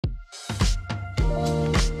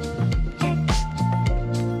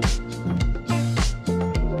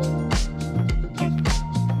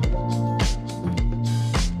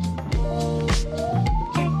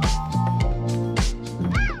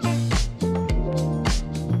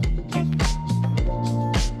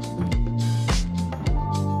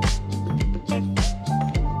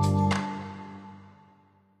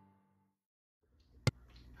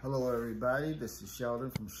everybody, this is Sheldon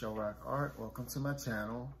from Shell Rock Art. Welcome to my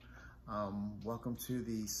channel. Welcome to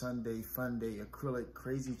the Sunday Funday acrylic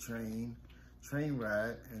crazy train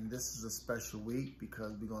ride, and this is a special week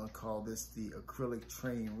because we're going to call this the acrylic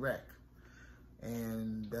train wreck.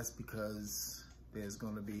 And that's because there's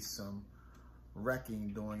going to be some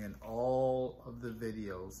wrecking doing in all of the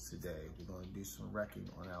videos today. We're going to do some wrecking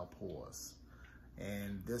on our pours.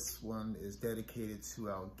 And this one is dedicated to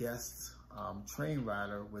our guest train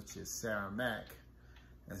rider, which is Sarah Mack.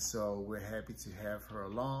 And so we're happy to have her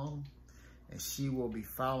along, and she will be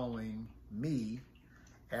following me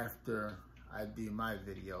after I do my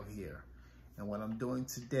video here. And what I'm doing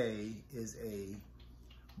today is a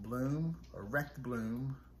bloom, a wrecked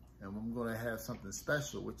bloom, and I'm going to have something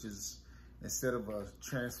special, which is instead of a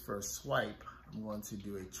transfer swipe, I'm going to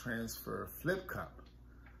do a transfer flip cup.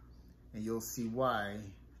 And you'll see why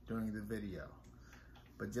during the video.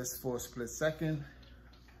 But just for a split second,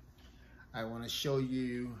 I want to show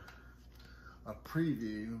you a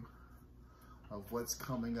preview of what's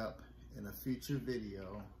coming up in a future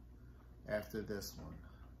video after this one,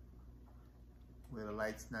 where the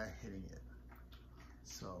light's not hitting it.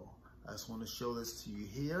 So I just want to show this to you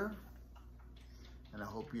here, and I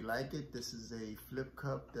hope you like it. This is a flip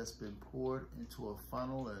cup that's been poured into a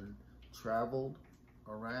funnel and traveled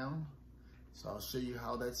around. So I'll show you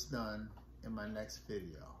how that's done in my next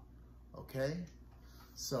video, okay?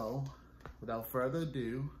 So without further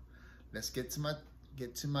ado, let's get to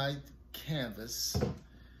my canvas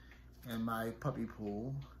and my puppy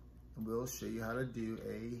pool, and we'll show you how to do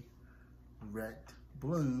a wrecked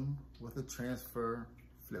bloom with a transfer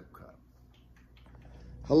flip cup.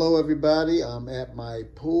 Hello everybody, I'm at my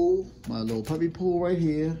pool, my little puppy pool right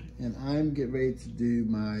here, and I'm getting ready to do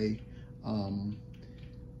my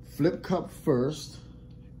flip cup first,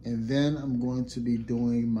 and then I'm going to be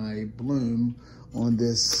doing my bloom on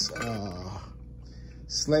this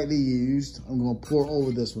slightly used. I'm going to pour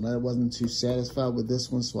over this one. I wasn't too satisfied with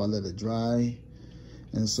this one, so I let it dry,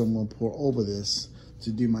 and so I'm going to pour over this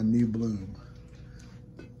to do my new bloom.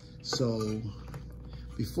 So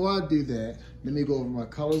before I do that, let me go over my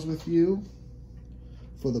colors with you.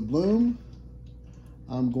 For the bloom,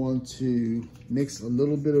 I'm going to mix a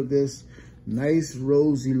little bit of this nice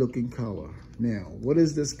rosy looking color. Now, what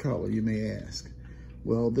is this color, you may ask?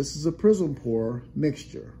 Well, this is a prism pour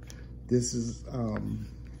mixture. This is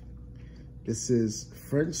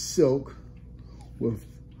French silk with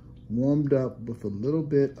warmed up with a little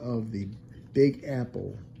bit of the Big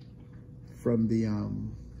Apple from the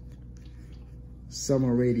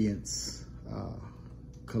Summer Radiance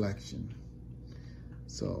collection.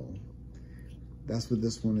 So that's what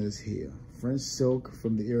this one is here. French silk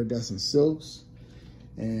from the Iridescent Silks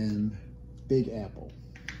and Big Apple.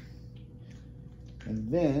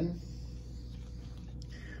 And then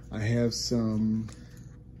I have some,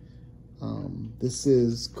 this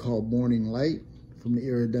is called Morning Light from the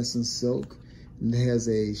Iridescent Silk, and it has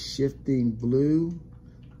a shifting blue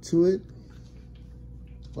to it,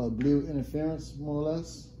 or blue interference more or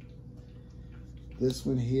less. This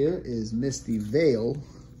one here is Misty Veil,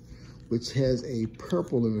 which has a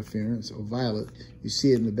purple interference, or violet. You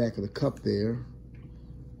see it in the back of the cup there.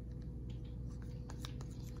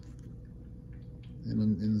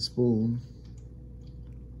 And in the spoon.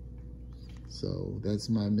 So that's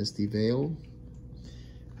my Misty Veil.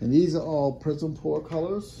 And these are all Prism Pour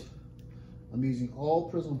colors. I'm using all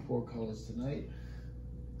Prism Pour colors tonight,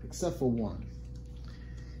 except for one,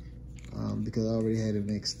 because I already had it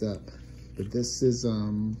mixed up. But this is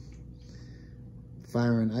Fire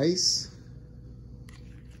and Ice.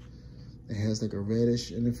 It has like a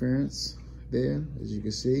reddish interference there, as you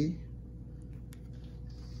can see.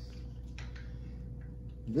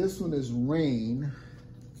 This one is Rain,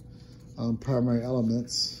 Primary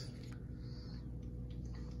Elements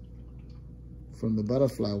from the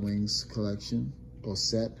Butterfly Wings collection or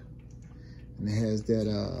set. And it has that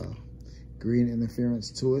green interference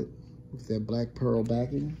to it with that black pearl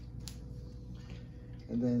backing.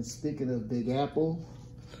 And then speaking of Big Apple,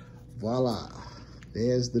 voila,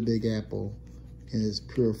 there's the Big Apple in its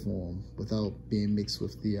pure form without being mixed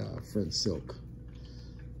with the French silk.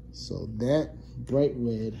 So that bright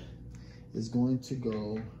red is going to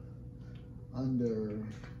go under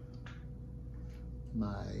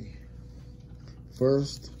my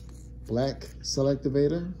first black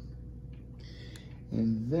selectivator,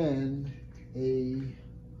 and then a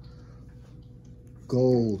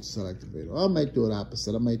gold selectivator. I might do it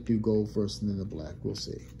opposite. I might do gold first and then the black. We'll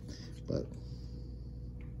see. But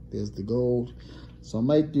there's the gold. So I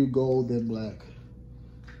might do gold then black.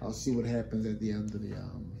 I'll see what happens at the end of the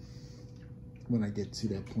when I get to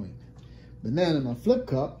that point. But then in my flip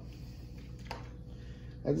cup,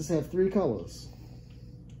 I just have 3 colors.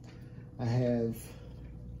 I have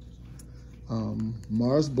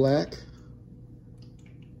Mars Black.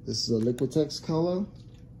 This is a Liquitex color.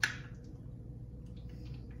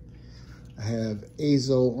 I have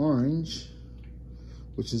Azo Orange,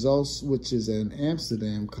 which is an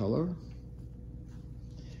Amsterdam color.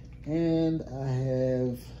 And I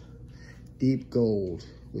have Deep Gold,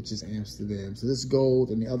 which is Amsterdam. So this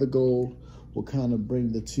gold and the other gold will kind of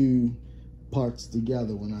bring the 2 parts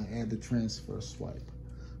together when I add the transfer swipe.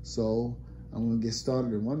 So I'm gonna get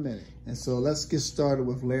started in 1 minute. And so let's get started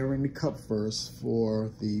with layering the cup first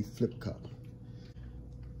for the flip cup.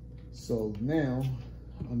 So now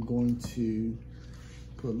I'm going to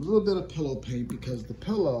put a little bit of pillow paint because the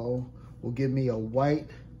pillow will give me a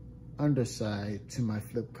white underside to my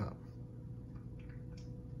flip cup.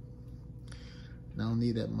 And I don't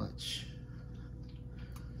need that much.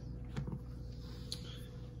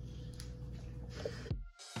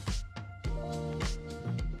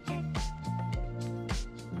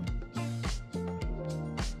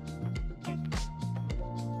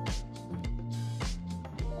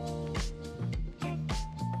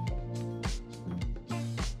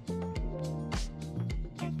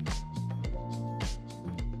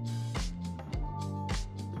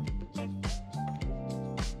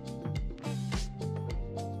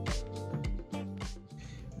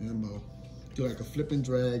 And I'm gonna do like a flip and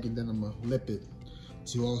drag, and then I'm gonna lip it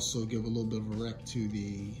to also give a little bit of a wreck to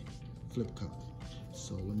the flip cup.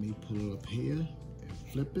 So let me put it up here and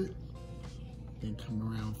flip it, then come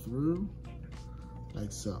around through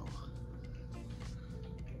like so.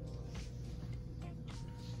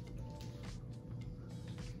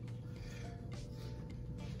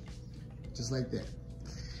 Just like that.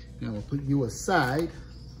 Now we'll put you aside.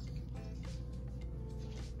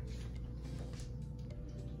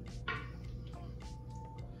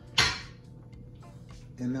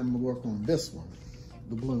 And I'm gonna work on this one,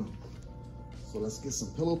 the bloom. So let's get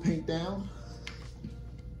some pillow paint down.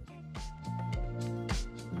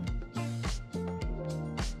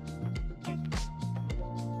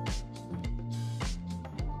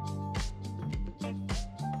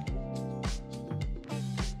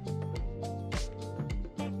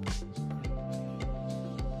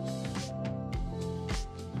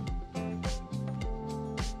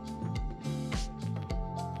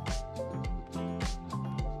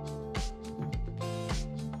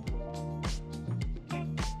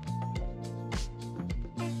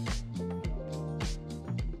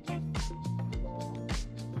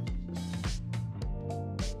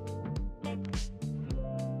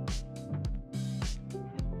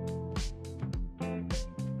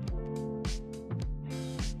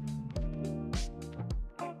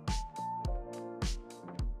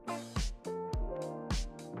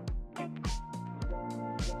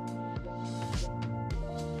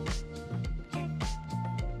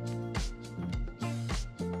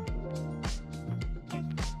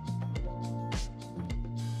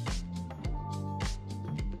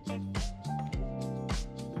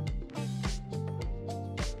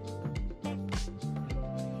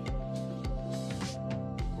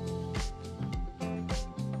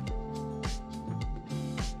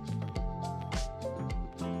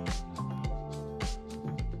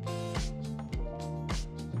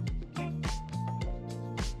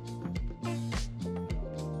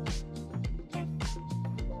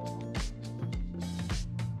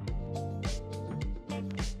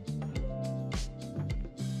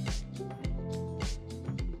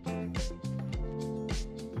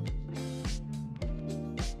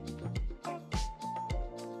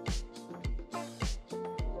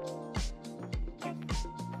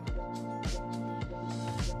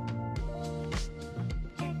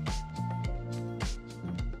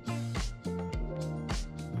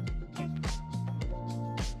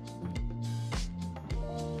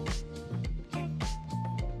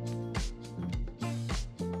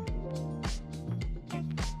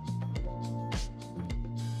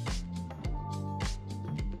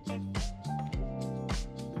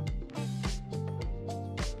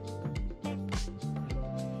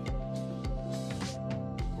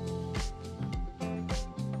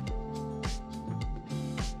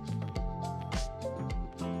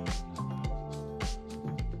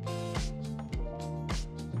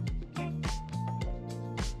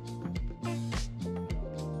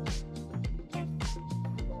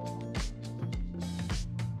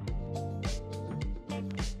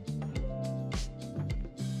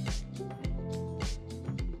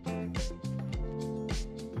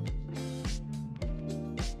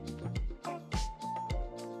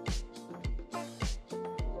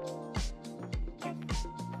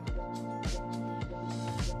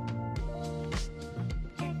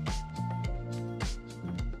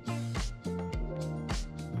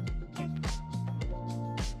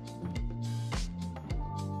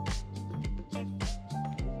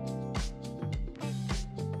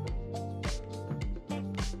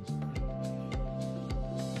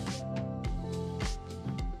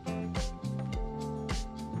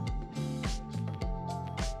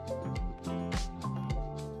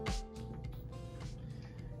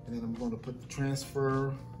 And then I'm going to put the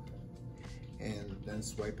transfer and then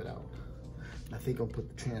swipe it out. I think I'll put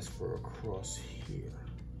the transfer across here.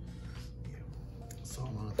 Yeah. So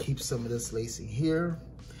I'm gonna keep some of this lacing here.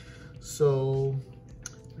 So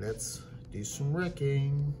let's do some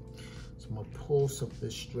wrecking. So I'm gonna pull some of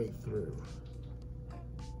this straight through.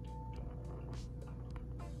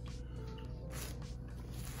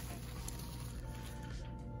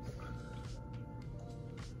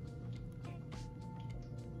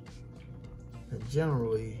 And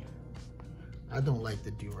generally, I don't like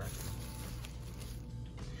to do wrecking.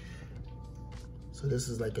 So this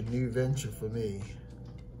is like a new venture for me.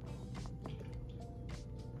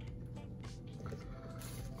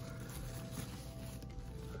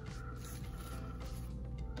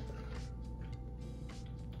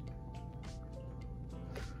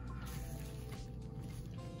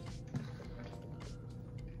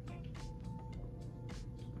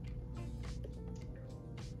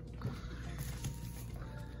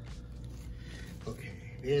 Okay,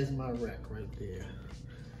 there's my rack right there.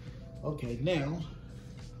 Okay, now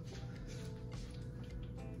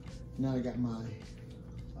I got my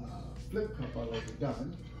flip cup already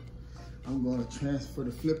done. I'm going to transfer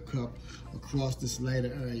the flip cup across this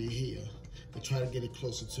lighter area here to try to get it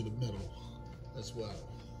closer to the middle as well.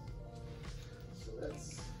 So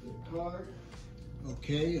that's the card.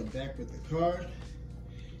 Okay, I'm back with the card.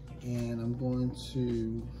 And I'm going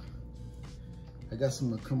to, I guess I'm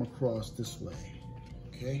going to come across this way.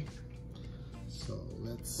 Okay, so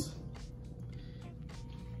let's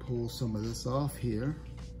pull some of this off here.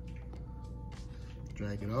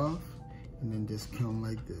 Drag it off, and then just come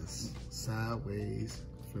like this, sideways,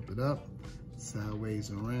 flip it up, sideways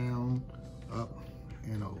around, up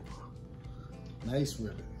and over. Nice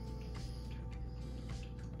ribbon.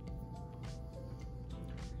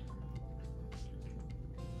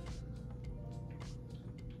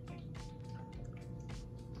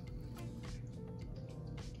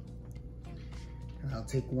 And I'll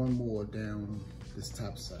take one more down this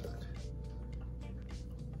top side.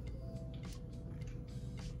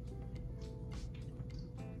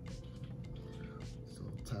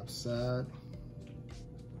 Top side.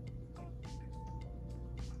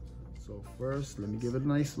 So first, let me give it a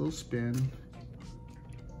nice little spin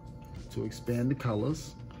to expand the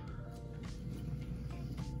colors.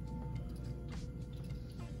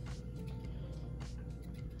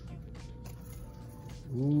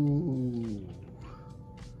 Ooh.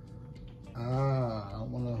 I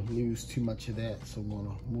don't want to lose too much of that, so I'm going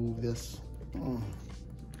to move this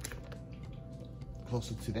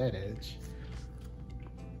closer to that edge.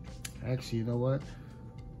 Actually, you know what?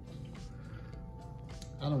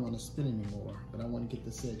 I don't want to spin anymore, but I want to get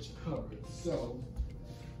this edge covered. So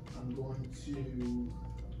I'm going to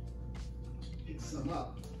pick some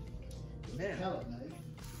up with a palette knife.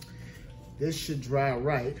 This should dry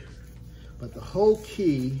right, but the whole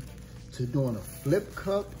key to doing a flip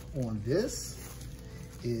cup on this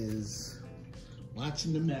is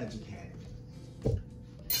watching the magic happen.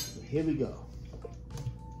 So here we go.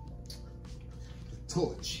 The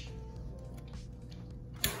torch.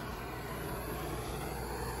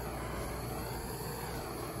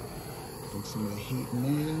 Take some of the heat in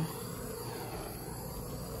there.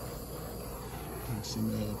 Take some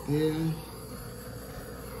of that up there.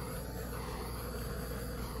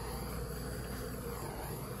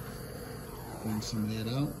 Bring some of that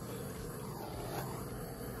out.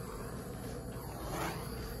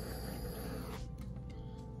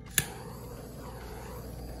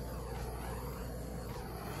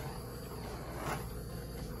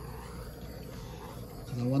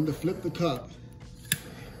 I wanted to flip the cup.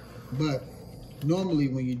 But normally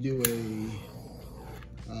when you do a,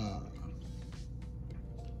 what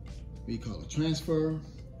do you call it, transfer,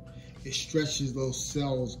 it stretches those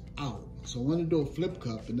cells out. So I wanted to do a flip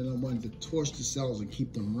cup, and then I wanted to torch the cells and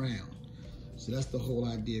keep them round. So that's the whole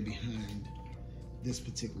idea behind this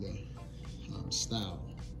particular style.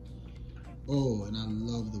 Oh, and I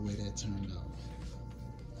love the way that turned out.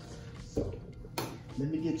 So let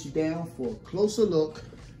me get you down for a closer look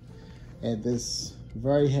at this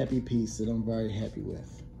very happy piece that I'm very happy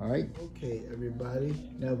with. All right. Okay, everybody.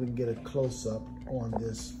 Now we can get a close up on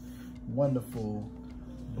this wonderful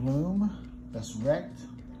bloom that's wrecked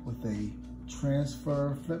with a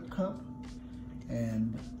transfer flip cup.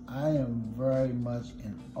 And I am very much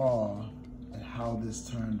in awe at how this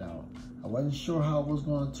turned out. I wasn't sure how it was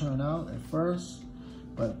going to turn out at first,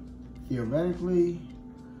 but theoretically,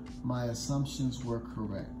 my assumptions were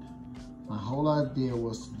correct. My whole idea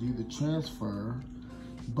was to do the transfer,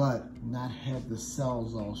 but not have the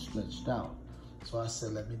cells all stretched out. So I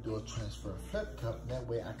said, let me do a transfer flip cup. That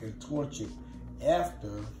way I can torch it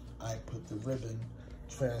after I put the ribbon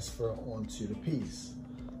transfer onto the piece.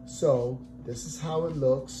 So this is how it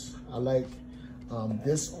looks. I like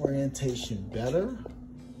this orientation better.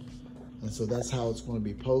 And so that's how it's going to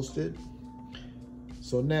be posted.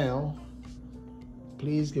 So now,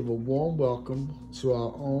 please give a warm welcome to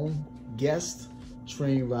our own guest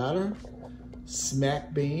train rider,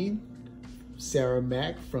 Smack Bean, Sarah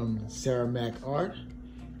Mack from Sarah Mack Art.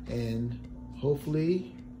 And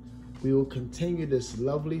hopefully we will continue this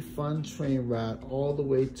lovely fun train ride all the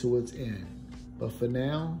way to its end. But for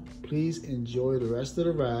now, please enjoy the rest of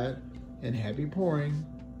the ride and happy pouring.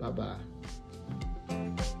 Bye-bye.